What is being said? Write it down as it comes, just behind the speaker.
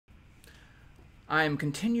I am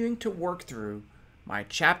continuing to work through my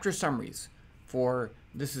chapter summaries for,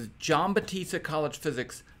 this is Giambattista College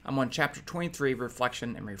Physics. I'm on chapter 23,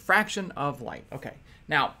 Reflection and Refraction of Light. Okay,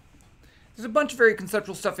 now, there's a bunch of very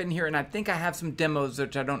conceptual stuff in here, and I think I have some demos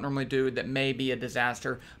which I don't normally do that may be a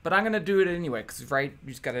disaster, but I'm going to do it anyway, because, right, you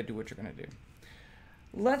just got to do what you're going to do.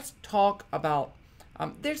 Let's talk about,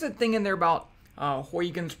 there's a thing in there about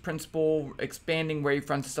Huygens principle, expanding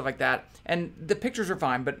wavefronts, stuff like that. And the pictures are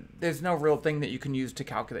fine, but there's no real thing that you can use to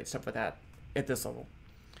calculate stuff like that at this level.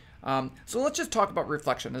 So let's just talk about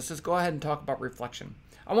reflection. Let's just go ahead and talk about reflection.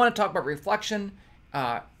 I want to talk about reflection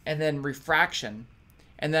and then refraction,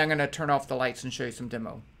 and then I'm going to turn off the lights and show you some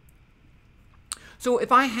demo. So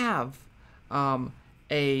if I have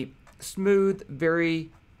a smooth, very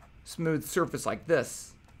smooth surface like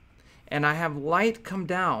this, and I have light come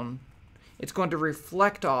down, it's going to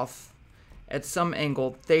reflect off at some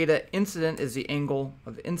angle. Theta incident is the angle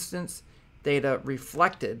of incidence, theta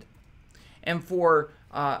reflected. And for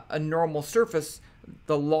a normal surface,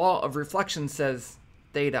 the law of reflection says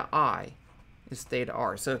theta I is theta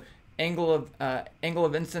R. So angle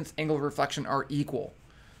of incidence, angle of reflection are equal.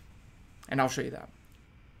 And I'll show you that.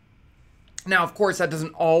 Now, of course, that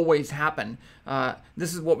doesn't always happen.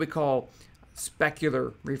 This is what we call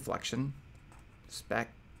specular reflection. Specular,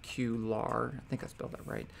 I think I spelled that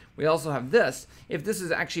right. We also have this. If this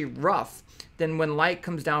is actually rough, then when light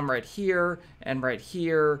comes down right here and right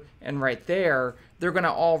here and right there, they're going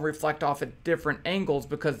to all reflect off at different angles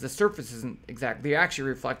because the surface isn't exactly. They actually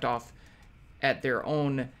reflect off at their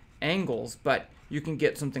own angles, but you can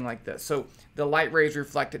get something like this. So the light rays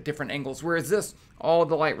reflect at different angles, whereas this, all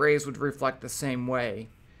the light rays would reflect the same way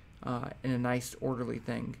in a nice orderly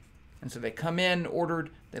thing. And so they come in ordered,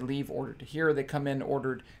 they leave ordered. Here they come in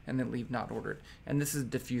ordered, and then leave not ordered. And this is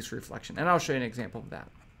diffuse reflection. And I'll show you an example of that.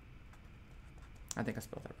 I think I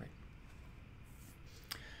spelled that right.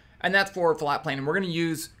 And that's for flat plane. And we're going to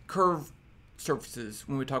use curved surfaces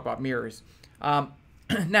when we talk about mirrors.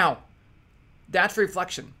 Now, that's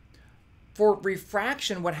reflection. For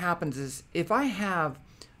refraction, what happens is if I have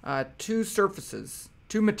two surfaces,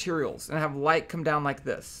 two materials, and I have light come down like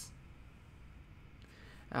this,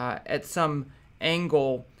 at some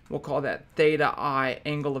angle, we'll call that theta I,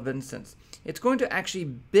 angle of incidence. It's going to actually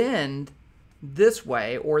bend this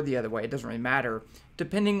way or the other way, it doesn't really matter,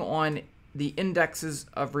 depending on the indexes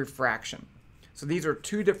of refraction. So these are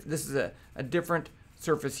two different, this is a different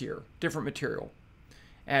surface here, different material.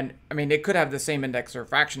 And I mean, it could have the same index of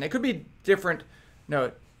refraction. It could be different,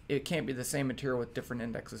 no, it can't be the same material with different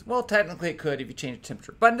indexes. Well, technically it could if you change the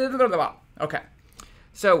temperature, but okay.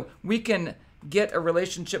 So we can get a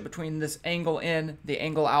relationship between this angle in, the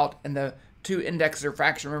angle out, and the two indexes of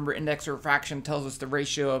refraction. Remember, index of refraction tells us the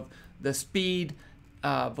ratio of the speed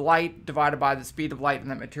of light divided by the speed of light in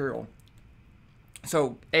that material.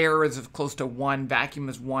 So air is close to 1, vacuum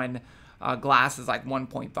is 1, glass is like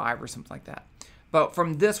 1.5 or something like that. But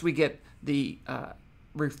from this we get the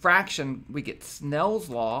refraction, we get Snell's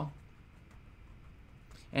law.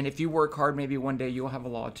 And if you work hard, maybe one day you'll have a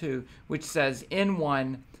law too, which says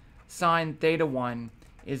N1 sine theta 1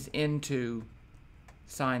 is into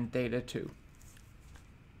sine theta 2.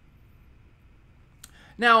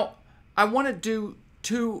 Now, I want to do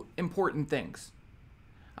two important things.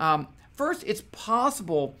 First, it's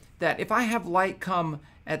possible that if I have light come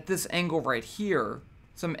at this angle right here,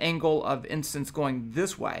 some angle of incidence going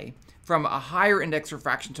this way, from a higher index of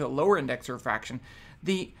refraction to a lower index of refraction,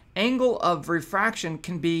 the angle of refraction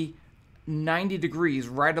can be 90 degrees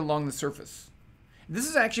right along the surface. This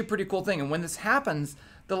is actually a pretty cool thing, and when this happens,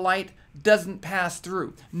 the light doesn't pass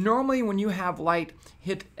through. Normally, when you have light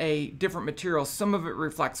hit a different material, some of it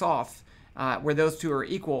reflects off, where those two are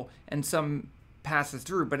equal, and some passes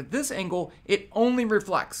through. But at this angle, it only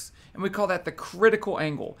reflects, and we call that the critical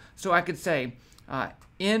angle. So I could say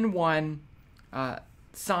N1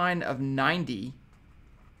 sine of 90,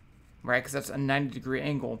 right, because that's a 90-degree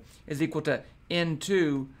angle, is equal to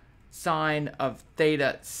N2 sine of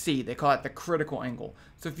theta c. They call it the critical angle.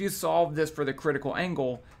 So if you solve this for the critical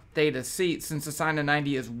angle, theta c, since the sine of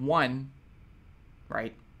 90 is 1,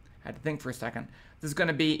 right, I had to think for a second, this is going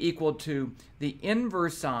to be equal to the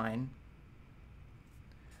inverse sine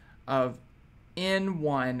of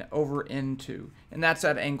N1 over N2. And that's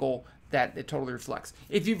that angle that it totally reflects.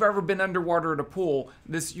 If you've ever been underwater at a pool,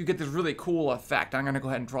 you get this really cool effect. I'm going to go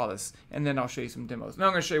ahead and draw this, and then I'll show you some demos. Now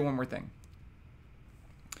I'm going to show you one more thing.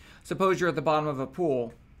 Suppose you're at the bottom of a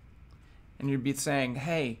pool, and you'd be saying,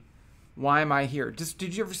 hey, why am I here?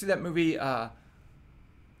 Did you ever see that movie, The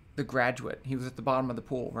Graduate? He was at the bottom of the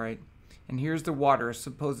pool, right? And here's the water.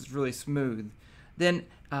 Suppose it's really smooth. Then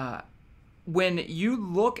when you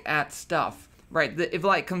look at stuff right? If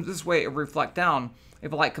light comes this way, it will reflect down.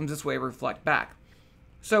 If light comes this way, it will reflect back.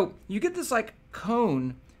 So you get this like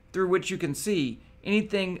cone through which you can see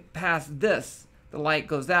anything past this, the light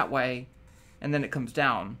goes that way, and then it comes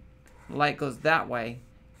down. The light goes that way,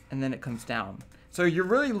 and then it comes down. So you're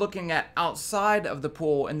really looking at outside of the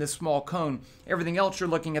pool in this small cone. Everything else you're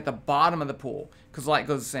looking at the bottom of the pool because light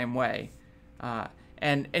goes the same way.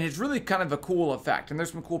 And it's really kind of a cool effect. And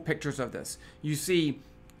there's some cool pictures of this. You see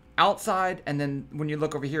outside, and then when you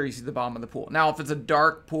look over here, you see the bottom of the pool. Now, if it's a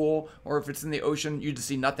dark pool or if it's in the ocean, you just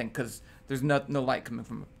see nothing because there's no light coming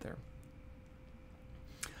from up there.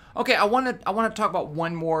 Okay, I want to talk about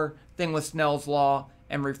one more thing with Snell's law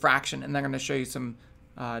and refraction, and then I'm going to show you some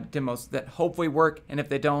demos that hopefully work, and if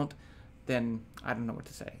they don't, then I don't know what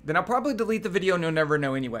to say. Then I'll probably delete the video and you'll never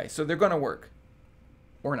know anyway. So they're going to work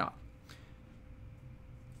or not.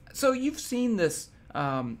 So you've seen this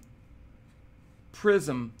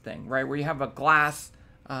prism thing, right, where you have a glass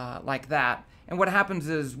like that, and what happens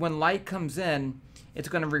is when light comes in, it's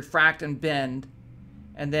going to refract and bend,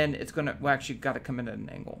 and then it's going to, well, actually got to come in at an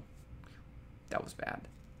angle. That was bad.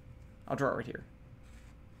 I'll draw it right here.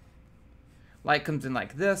 Light comes in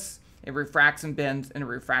like this, it refracts and bends, and it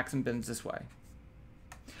refracts and bends this way.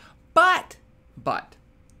 But,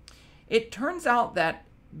 it turns out that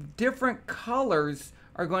different colors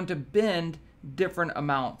are going to bend different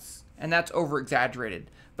amounts, and that's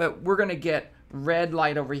over-exaggerated. But we're going to get red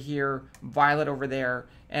light over here, violet over there,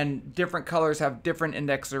 and different colors have different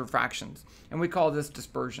index of refractions. And we call this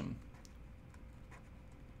dispersion.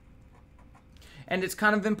 And it's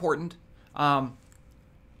kind of important.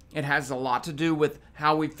 It has a lot to do with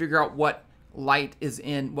how we figure out what light is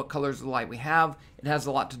in, what colors of light we have. It has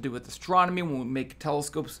a lot to do with astronomy when we make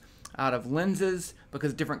telescopes out of lenses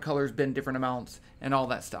because different colors bend different amounts and all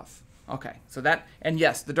that stuff. Okay, so that, and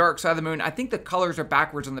yes, the dark side of the moon, I think the colors are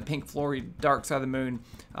backwards on the Pink Floyd Dark Side of the Moon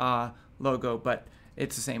logo, but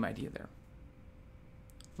it's the same idea there.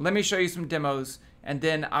 Let me show you some demos, and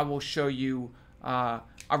then I will show you, I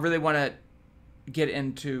really want to get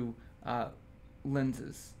into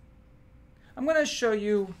lenses. I'm going to show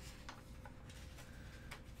you,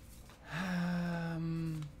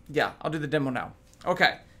 yeah, I'll do the demo now.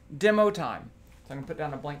 Okay, demo time. So I'm going to put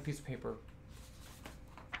down a blank piece of paper.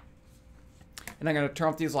 And I'm going to turn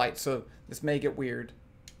off these lights, so this may get weird.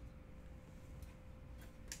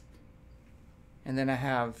 And then I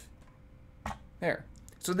have, there.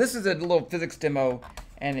 So this is a little physics demo,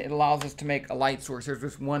 and it allows us to make a light source. There's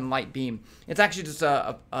just one light beam. It's actually just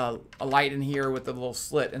a light in here with a little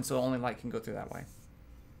slit, and so only light can go through that way.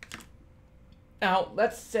 Now,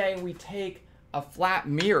 let's say we take a flat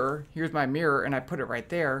mirror. Here's my mirror, and I put it right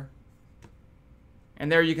there.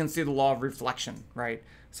 And there you can see the law of reflection, right?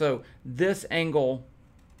 So this angle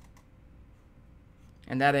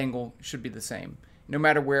and that angle should be the same, no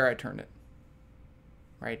matter where I turn it,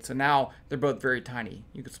 right? So now they're both very tiny.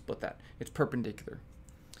 You can split that. It's perpendicular.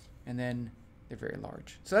 And then they're very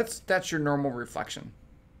large. So that's your normal reflection.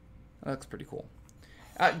 That looks pretty cool.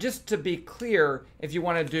 Just to be clear, if you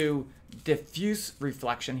want to do diffuse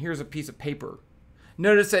reflection, here's a piece of paper.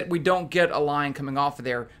 Notice that we don't get a line coming off of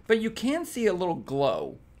there, but you can see a little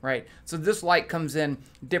glow, right? So this light comes in,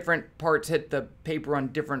 different parts hit the paper on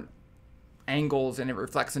different angles, and it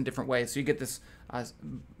reflects in different ways. So you get this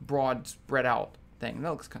broad spread out thing.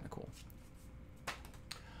 That looks kind of cool.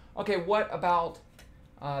 Okay, what about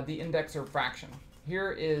the index of refraction?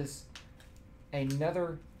 Here is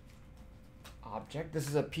another object. This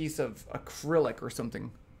is a piece of acrylic or something.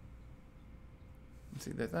 Let's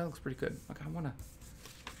see, that looks pretty good. Okay, I want to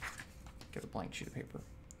get a blank sheet of paper.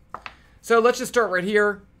 So let's just start right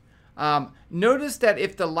here. Notice that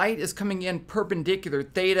if the light is coming in perpendicular,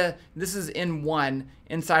 theta, this is N1,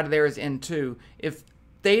 inside of there is N2. If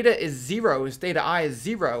theta is 0, if theta I is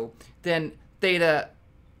 0, then theta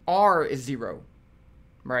R is 0,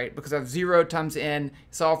 right? Because I have 0 times N,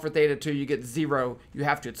 solve for theta 2, you get 0. You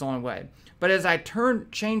have to, it's the only way. But as I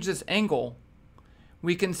change this angle,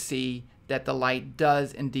 we can see that the light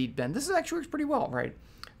does indeed bend. This actually works pretty well, right?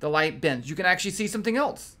 The light bends. You can actually see something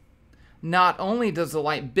else. Not only does the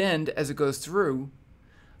light bend as it goes through,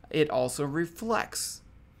 it also reflects.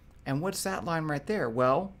 And what's that line right there?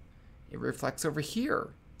 Well, it reflects over here.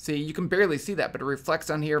 See, you can barely see that, but it reflects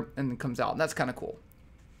on here and then comes out. And that's kind of cool.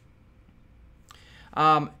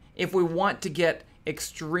 If we want to get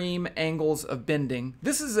extreme angles of bending,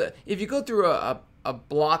 this is if you go through a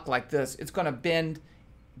block like this, it's going to bend,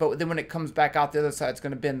 but then when it comes back out the other side, it's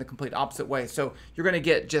going to bend the complete opposite way. So you're going to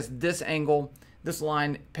get just this angle, this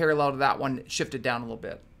line parallel to that one, shifted down a little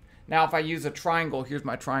bit. Now if I use a triangle, here's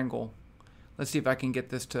my triangle. Let's see if I can get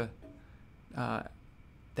this to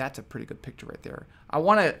that's a pretty good picture right there. I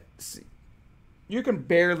want to see, you can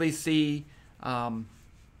barely see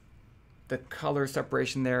the color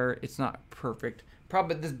separation there. It's not perfect.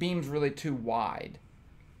 Probably this beam's really too wide.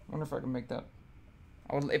 I wonder if I can make that.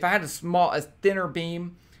 If I had a thinner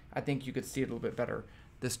beam, I think you could see it a little bit better.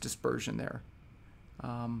 This dispersion there.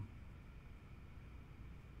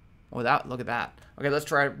 Look at that. Okay, let's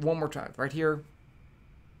try it one more time. Right here.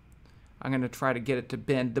 I'm going to try to get it to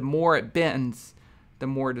bend. The more it bends, the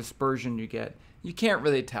more dispersion you get. You can't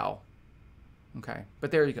really tell. Okay,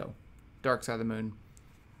 but there you go. Dark side of the moon.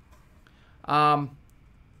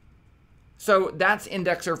 So that's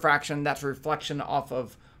index refraction. That's reflection off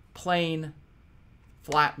of plane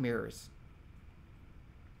flat mirrors.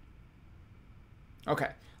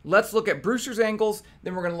 Okay, let's look at Brewster's angles.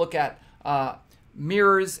 Then we're going to look at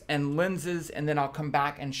mirrors and lenses, and then I'll come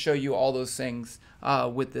back and show you all those things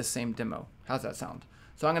with this same demo. How's that sound?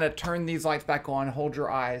 So I'm going to turn these lights back on. Hold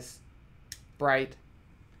your eyes bright.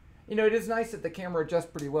 You know, it is nice that the camera adjusts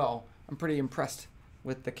pretty well. I'm pretty impressed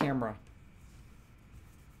with the camera.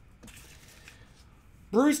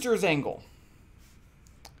 Brewster's angle.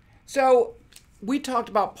 So we talked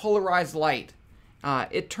about polarized light.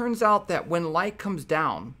 It turns out that when light comes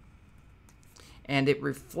down and it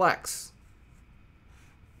reflects,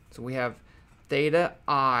 so we have theta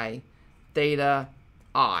I,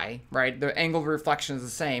 right? The angle of reflection is the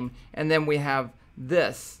same. And then we have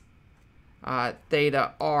this,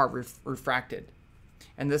 theta R refracted.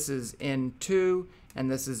 And this is N2,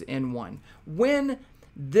 and this is N1. When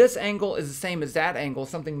this angle is the same as that angle,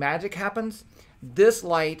 something magic happens. This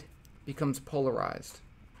light becomes polarized.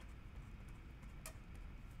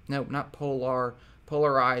 No, not polar,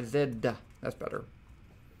 polarized. That's better.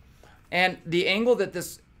 And the angle that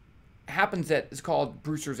this happens at is called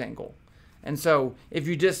Brewster's angle. And so if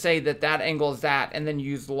you just say that that angle is that, and then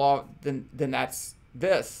you use the law, then that's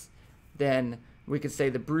this, then we could say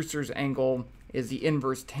the Brewster's angle is the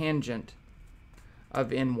inverse tangent of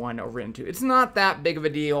N1 over N2. It's not that big of a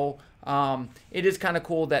deal. It is kind of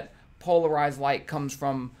cool that polarized light comes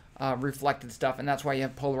from reflected stuff, and that's why you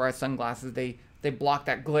have polarized sunglasses. They block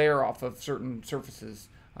that glare off of certain surfaces,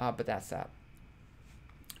 but that's that.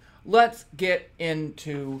 Let's get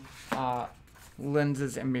into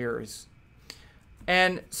lenses and mirrors.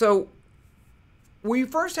 And so we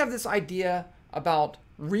first have this idea about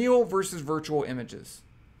real versus virtual images.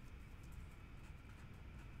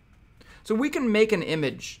 So we can make an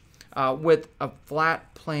image with a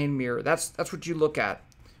flat plane mirror. That's what you look at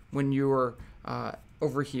when you're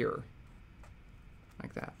over here,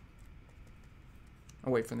 like that,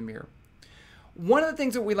 away from the mirror. One of the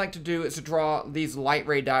things that we like to do is to draw these light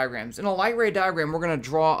ray diagrams. In a light ray diagram, we're going to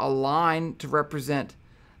draw a line to represent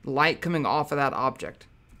light coming off of that object.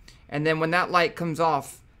 And then when that light comes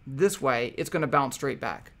off this way, it's going to bounce straight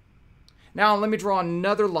back. Now let me draw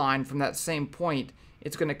another line from that same point.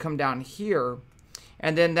 It's going to come down here,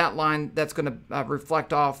 and then that line that's going to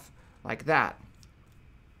reflect off like that.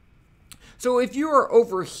 So if you are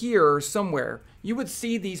over here somewhere, you would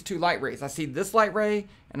see these two light rays. I see this light ray,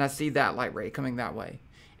 and I see that light ray coming that way.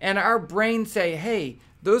 And our brains say, hey,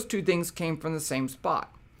 those two things came from the same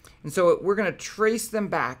spot. And so we're going to trace them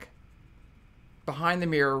back behind the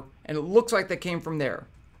mirror, and it looks like they came from there.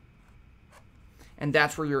 And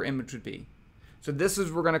that's where your image would be. So this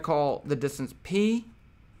is, we're going to call the distance P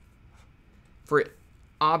for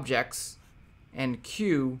objects and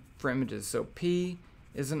Q for images. So P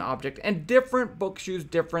is an object, and different books use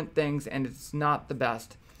different things, and it's not the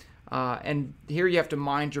best. And here you have to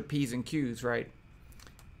mind your P's and Q's, right?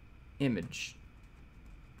 Image.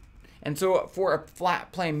 And so for a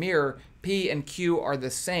flat plane mirror, P and Q are the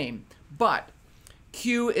same, but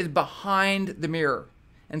Q is behind the mirror.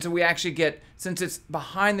 And so we actually get, since it's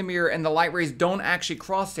behind the mirror and the light rays don't actually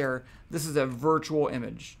cross there, this is a virtual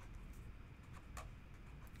image.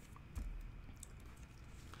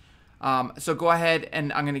 So go ahead,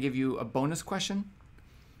 and I'm going to give you a bonus question.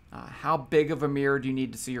 How big of a mirror do you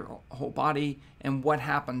need to see your whole body, and what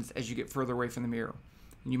happens as you get further away from the mirror?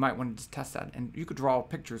 And you might want to just test that, and you could draw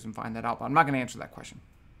pictures and find that out, but I'm not going to answer that question.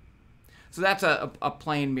 So that's a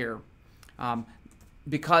plane mirror.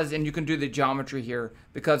 Because, and you can do the geometry here,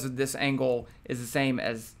 because of this angle is the same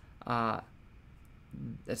as,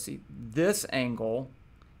 let's see, this angle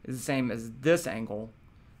is the same as this angle,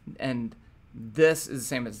 and this is the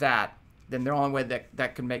same as that, then the only way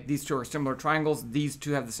that can make, these two are similar triangles, these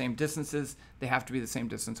two have the same distances, they have to be the same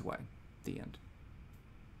distance away, the end.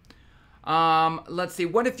 Let's see,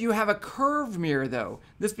 what if you have a curved mirror though?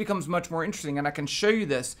 This becomes much more interesting, and I can show you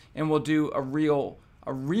this, and we'll do a real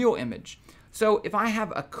image. So if I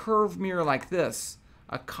have a curved mirror like this,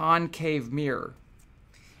 a concave mirror,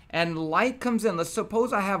 and light comes in. Let's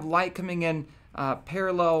suppose I have light coming in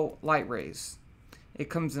parallel light rays. It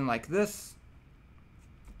comes in like this,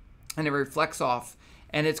 and it reflects off,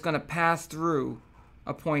 and it's going to pass through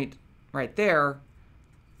a point right there,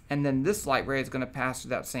 and then this light ray is going to pass through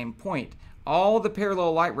that same point. All the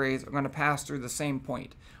parallel light rays are going to pass through the same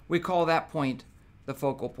point. We call that point the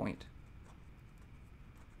focal point.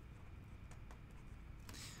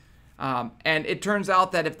 And it turns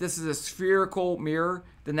out that if this is a spherical mirror,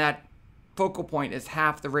 then that focal point is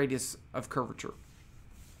half the radius of curvature.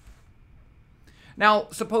 Now,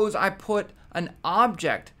 suppose I put an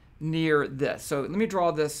object near this. So let me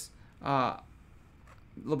draw this a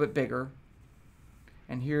little bit bigger.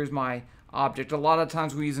 And here's my object. A lot of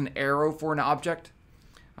times we use an arrow for an object.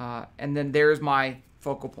 And then there's my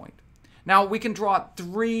focal point. Now, we can draw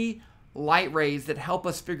 3 light rays that help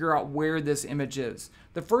us figure out where this image is.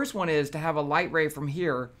 The first one is to have a light ray from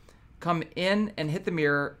here come in and hit the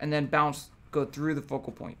mirror and then go through the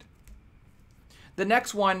focal point. The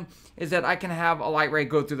next one is that I can have a light ray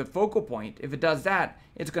go through the focal point. If it does that,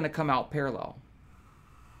 it's going to come out parallel.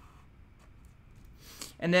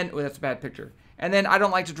 And then, that's a bad picture. And then I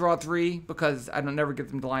don't like to draw 3 because I don't never get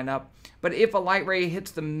them to line up. But if a light ray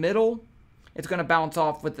hits the middle, it's going to bounce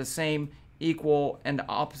off with the same equal and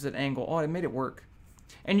opposite angle. Oh, I made it work.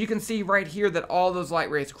 And you can see right here that all those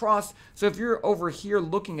light rays cross. So if you're over here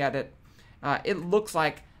looking at it, it looks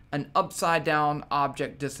like an upside down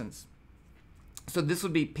object distance. So this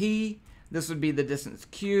would be P, this would be the distance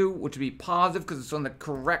Q, which would be positive because it's on the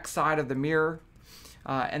correct side of the mirror.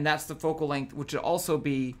 And that's the focal length, which would also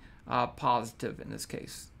be positive in this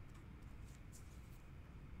case.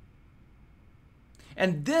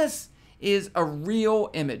 And this is a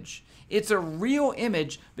real image. It's a real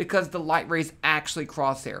image because the light rays actually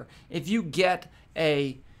cross there. If you get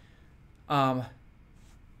a mirror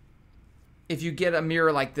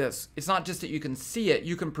like this, it's not just that you can see it,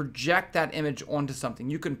 you can project that image onto something.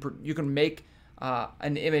 You can make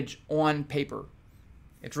an image on paper.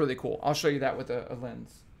 It's really cool. I'll show you that with a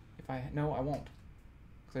lens. No, I won't,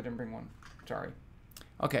 because I didn't bring one. Sorry.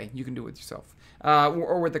 Okay, you can do it with yourself.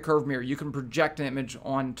 Or with a curved mirror. You can project an image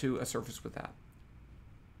onto a surface with that.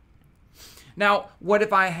 Now, what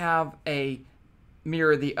if I have a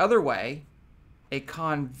mirror the other way, a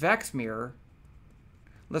convex mirror?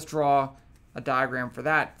 Let's draw a diagram for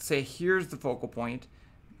that. Say here's the focal point.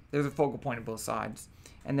 There's a focal point on both sides.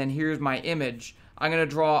 And then here's my image. I'm going to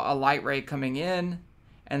draw a light ray coming in,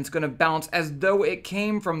 and it's going to bounce as though it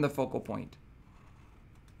came from the focal point.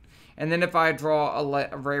 And then if I draw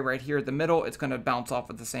a ray right here at the middle, it's going to bounce off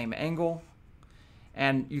at the same angle.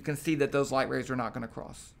 And you can see that those light rays are not going to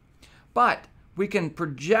cross. But we can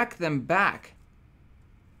project them back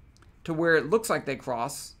to where it looks like they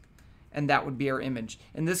cross, and that would be our image.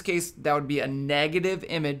 In this case, that would be a negative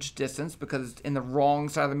image distance because it's in the wrong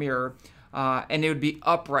side of the mirror, and it would be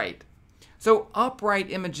upright. So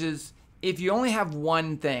upright images, if you only have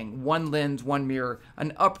one thing, one lens, one mirror,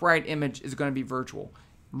 an upright image is going to be virtual.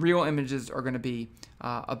 Real images are going to be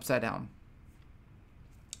upside down.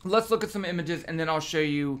 Let's look at some images, and then I'll show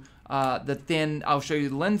you I'll show you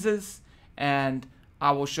the lenses, and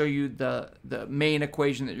I will show you the main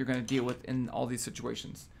equation that you're going to deal with in all these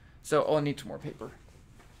situations. So I need some more paper.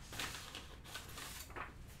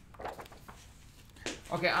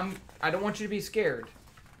 Okay, I don't want you to be scared,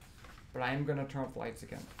 but I am going to turn off lights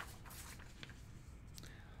again.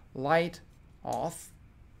 Light off,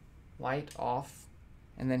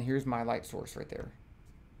 and then here's my light source right there.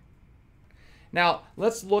 Now,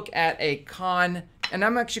 let's look at a and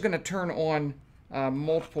I'm actually going to turn on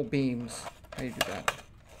multiple beams. How do you do that?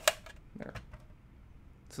 There.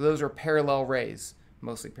 So those are parallel rays,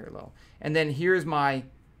 mostly parallel. And then here's my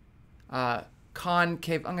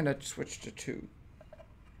concave. I'm going to switch to 2.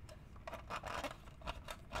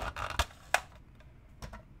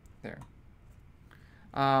 There.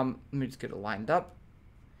 Let me just get it lined up.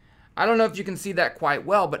 I don't know if you can see that quite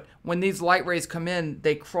well, but when these light rays come in,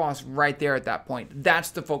 they cross right there at that point.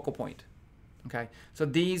 That's the focal point. Okay, so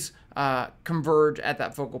these converge at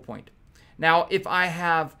that focal point. Now, if I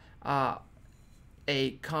have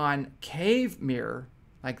a concave mirror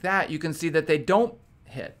like that, you can see that they don't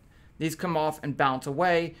hit. These come off and bounce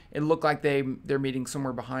away. It looks like they're meeting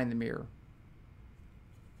somewhere behind the mirror.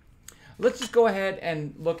 Let's just go ahead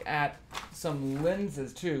and look at some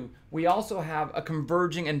lenses too. We also have a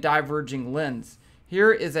converging and diverging lens.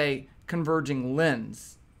 Here is a converging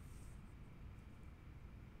lens.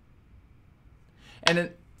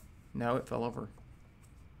 And no, it fell over.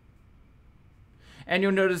 And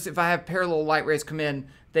you'll notice if I have parallel light rays come in,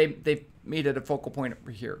 they meet at a focal point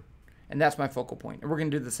over here. And that's my focal point. And we're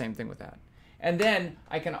going to do the same thing with that. And then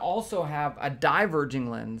I can also have a diverging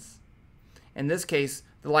lens. In this case,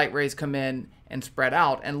 the light rays come in and spread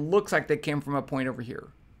out and looks like they came from a point over here.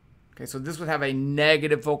 Okay, so this would have a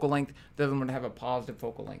negative focal length. The other one would have a positive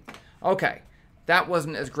focal length. Okay, that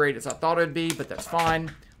wasn't as great as I thought it would be, but that's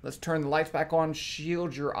fine. Let's turn the lights back on.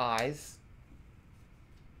 Shield your eyes.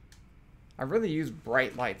 I really used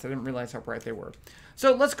bright lights. I didn't realize how bright they were.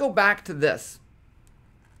 So let's go back to this.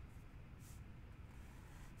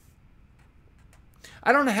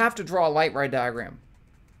 I don't have to draw a light ray diagram.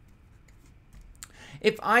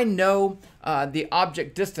 If I know the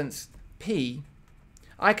object distance, P,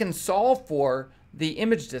 I can solve for the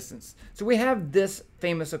image distance. So we have this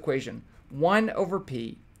famous equation, 1 over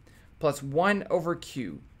P plus 1 over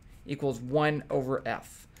Q equals 1 over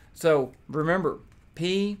F. So remember,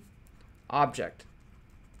 P, object.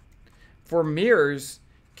 For mirrors,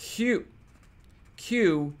 Q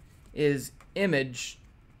is image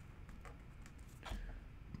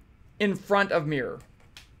in front of mirror.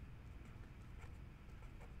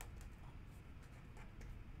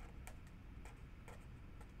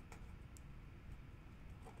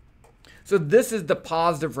 So this is the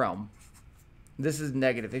positive realm. This is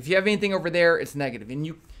negative. If you have anything over there, it's negative. And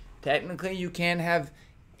you technically you can have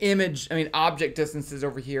object distances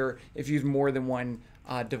over here if you use more than one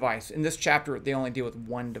device. In this chapter, they only deal with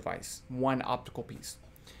one device, one optical piece.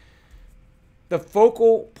 The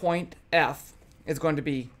focal point F is going to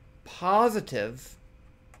be positive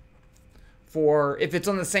for if it's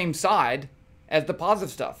on the same side as the positive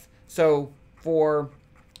stuff. So for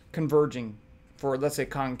converging, for let's say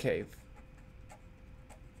concave.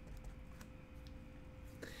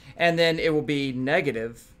 And then it will be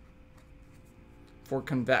negative for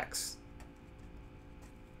convex.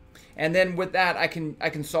 And then with that, I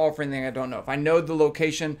can solve for anything I don't know. If I know the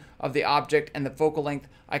location of the object and the focal length,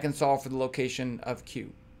 I can solve for the location of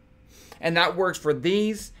Q. And that works for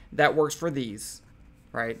these, that works for these,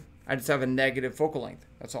 right? I just have a negative focal length,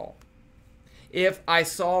 that's all. If I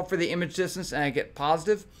solve for the image distance and I get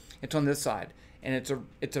positive, it's on this side, and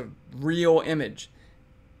it's a real image.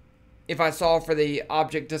 If I solve for the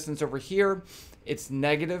object distance over here, it's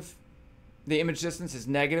negative. The image distance is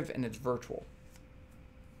negative and it's virtual.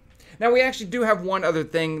 Now we actually do have one other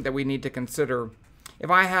thing that we need to consider. If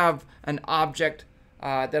I have an object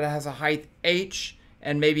that has a height h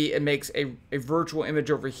and maybe it makes a virtual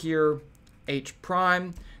image over here, h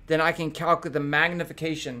prime, then I can calculate the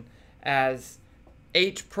magnification as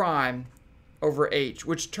h prime over h,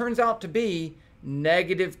 which turns out to be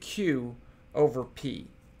negative q over p.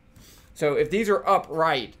 So if these are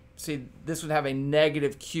upright, see, this would have a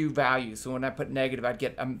negative q value. So when I put negative, I'd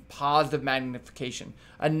get a positive magnification.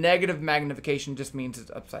 A negative magnification just means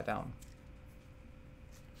it's upside down.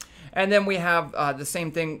 And then we have the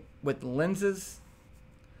same thing with lenses.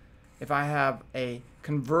 If I have a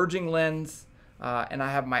converging lens and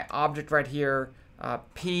I have my object right here,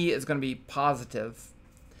 P is going to be positive.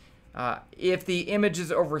 If the image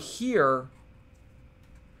is over here,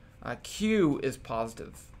 Q is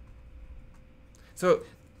positive. So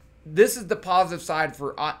this is the positive side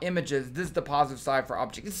for images. This is the positive side for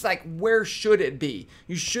objects. It's like, where should it be?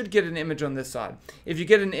 You should get an image on this side. If you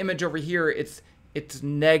get an image over here, it's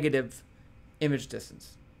negative image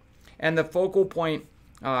distance. And the focal point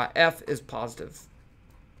F is positive.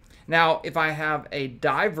 Now, if I have a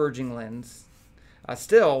diverging lens,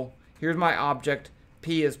 still, here's my object.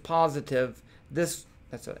 P is positive. That's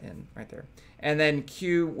an N right there. And then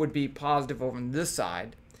Q would be positive over on this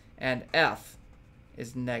side. And F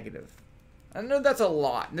is negative. I know that's a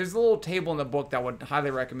lot. There's a little table in the book that I would highly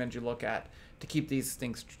recommend you look at to keep these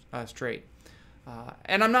things straight.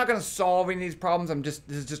 And I'm not going to solve any of these problems. This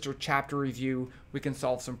is just a chapter review. We can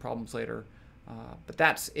solve some problems later. But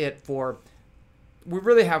that's it for, we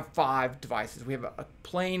really have 5 devices. We have a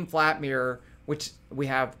plain flat mirror, which we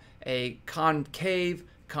have a concave,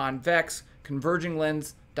 convex, converging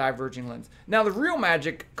lens, diverging lens. Now the real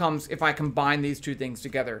magic comes if I combine these two things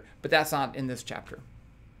together, but that's not in this chapter.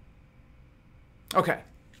 Okay,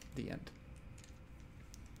 the end.